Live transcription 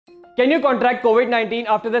Can you contract COVID-19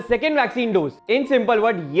 after the second vaccine dose? In simple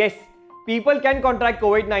word, yes. People can contract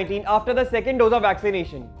COVID-19 after the second dose of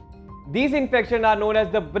vaccination. These infections are known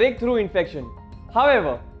as the breakthrough infection.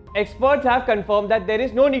 However, experts have confirmed that there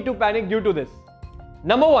is no need to panic due to this.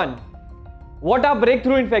 Number 1. What are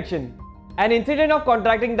breakthrough infection? An incident of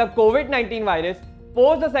contracting the COVID-19 virus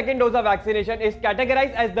post the second dose of vaccination is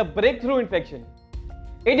categorized as the breakthrough infection.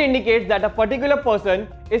 It indicates that a particular person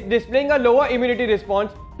is displaying a lower immunity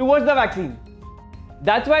response towards the vaccine.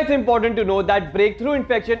 That's why it's important to know that breakthrough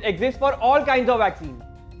infection exists for all kinds of vaccines.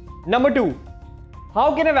 Number 2.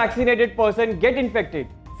 How can a vaccinated person get infected?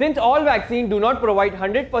 Since all vaccines do not provide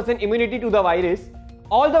 100% immunity to the virus,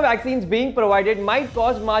 all the vaccines being provided might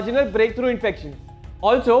cause marginal breakthrough infections.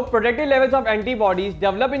 Also, protective levels of antibodies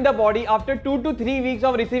develop in the body after 2 to 3 weeks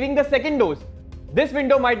of receiving the second dose. This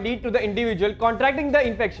window might lead to the individual contracting the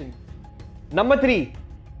infection. Number 3.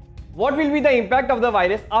 What will be the impact of the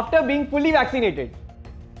virus after being fully vaccinated?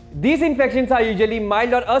 These infections are usually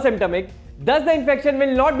mild or asymptomatic, thus the infection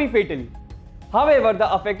will not be fatal. However,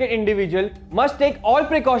 the affected individual must take all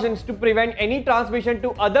precautions to prevent any transmission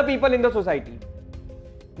to other people in the society.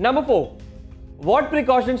 Number 4. What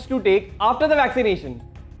precautions to take after the vaccination?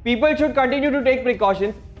 People should continue to take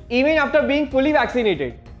precautions even after being fully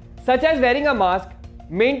vaccinated, such as wearing a mask,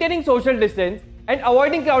 maintaining social distance, and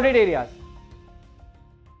avoiding crowded areas.